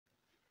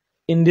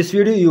In this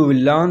video, you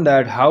will learn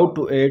that how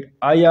to add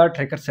IR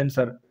tracker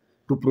sensor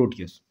to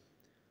Proteus.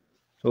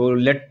 So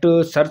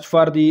let's search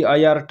for the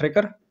IR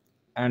tracker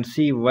and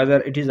see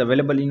whether it is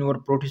available in your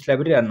Proteus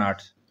library or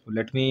not. So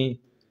let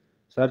me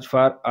search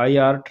for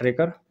IR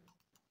tracker.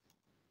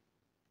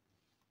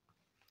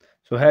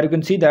 So here you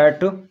can see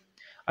that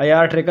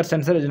IR tracker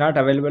sensor is not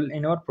available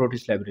in our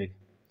Proteus library.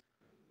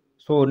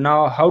 So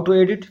now how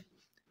to add it?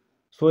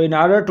 So in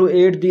order to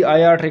add the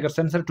IR tracker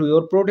sensor to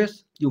your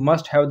Proteus, you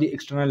must have the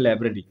external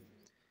library.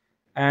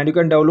 And you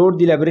can download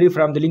the library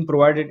from the link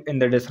provided in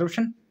the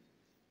description.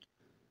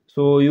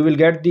 So you will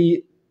get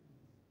the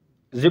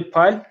zip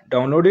file,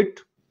 download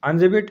it,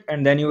 unzip it,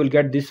 and then you will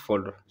get this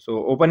folder.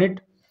 So open it,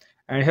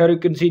 and here you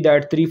can see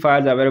that 3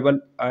 files available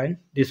in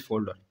this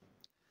folder.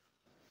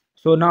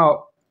 So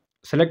now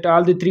select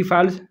all the 3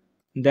 files,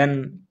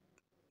 then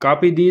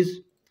copy these,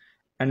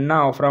 and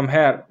now from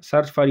here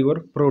search for your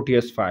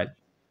Proteus file.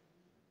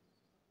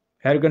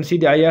 Here you can see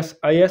the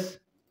IS.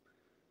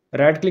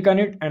 Right click on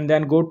it and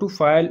then go to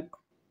file,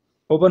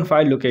 open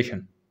file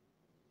location.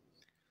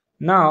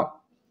 Now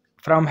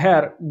from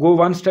here go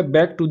one step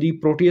back to the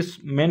Proteus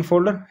main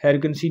folder. Here you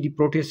can see the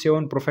Proteus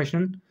 7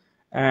 professional,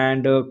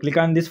 and click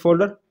on this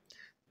folder.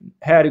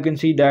 Here you can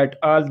see that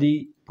all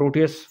the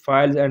Proteus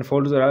files and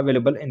folders are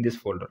available in this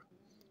folder.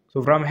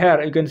 So from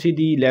here you can see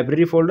the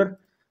library folder.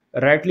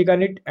 Right click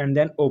on it and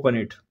then open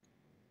it.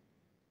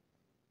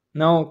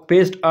 Now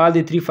paste all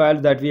the 3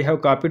 files that we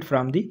have copied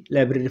from the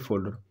library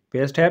folder.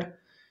 Paste here,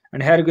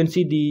 and here you can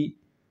see the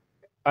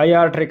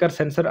IR tracker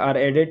sensor are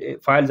added,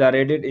 files are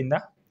added in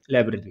the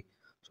library.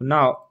 So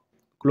now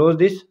close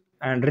this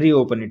and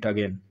reopen it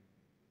again.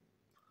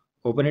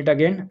 Open it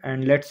again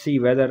and let's see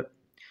whether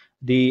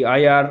the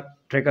IR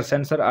tracker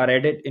sensor are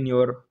added in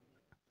your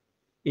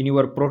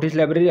Proteus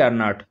library or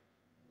not.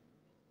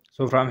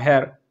 So from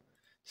here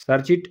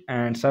search it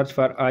and search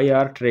for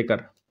IR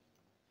tracker.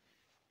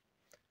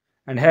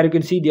 And here you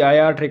can see the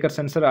IR tracker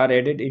sensor are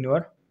added in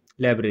your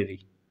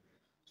library.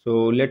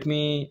 So let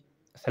me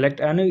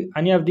select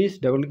any of these,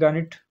 double click on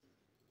it,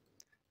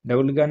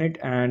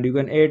 and you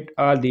can add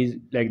all these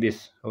like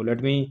this. So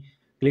let me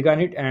click on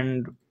it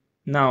and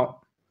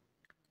now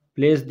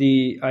place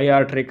the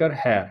IR tracker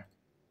here.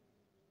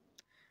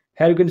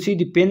 Here you can see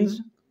the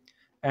pins,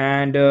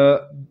 and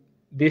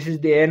this is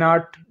the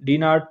A0,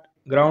 D0,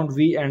 ground,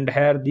 V, and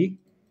here the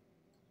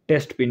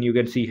test pin you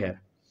can see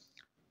here.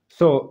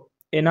 So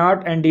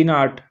A0 and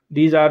D0,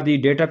 these are the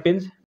data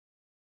pins,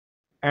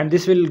 and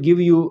this will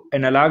give you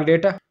analog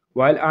data,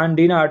 while on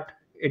D0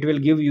 it will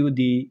give you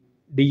the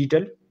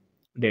digital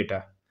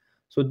data.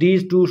 So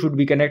these two should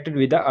be connected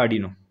with the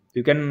Arduino.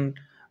 You can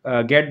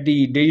get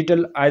the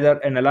digital,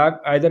 either analog,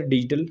 either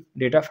digital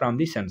data from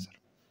the sensor.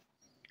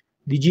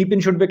 The G pin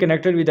should be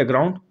connected with the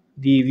ground,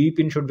 the V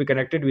pin should be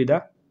connected with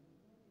the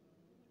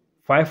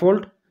 5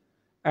 volt,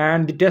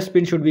 and the test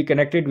pin should be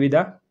connected with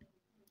the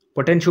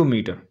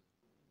potentiometer.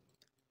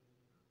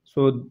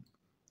 So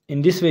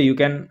in this way you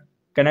can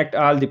connect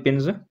all the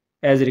pins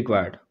as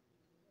required.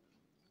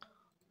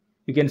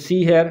 You can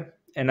see here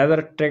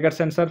another tracker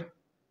sensor,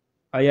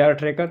 IR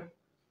tracker,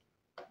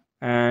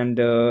 and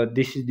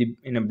this is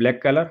in a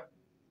black color.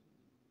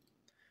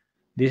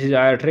 This is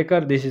IR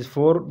tracker, this is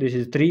 4, this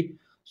is 3.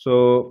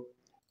 So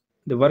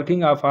the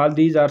working of all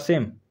these are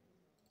same,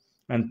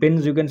 and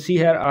pins you can see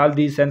here, all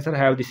these sensors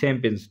have the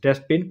same pins: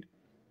 test pin,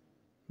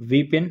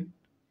 V pin,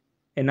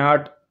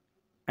 A0,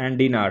 and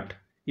D0.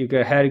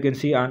 Here you can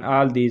see on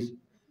all these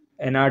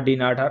A0,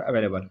 D0 are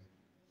available.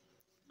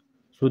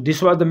 So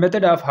this was the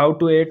method of how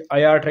to add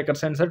IR tracker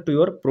sensor to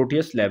your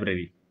Proteus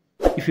library.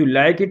 If you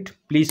like it,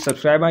 please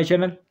subscribe my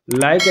channel,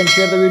 like and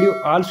share the video.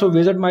 Also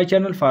visit my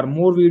channel for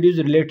more videos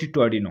related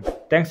to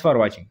Arduino. Thanks for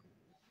watching.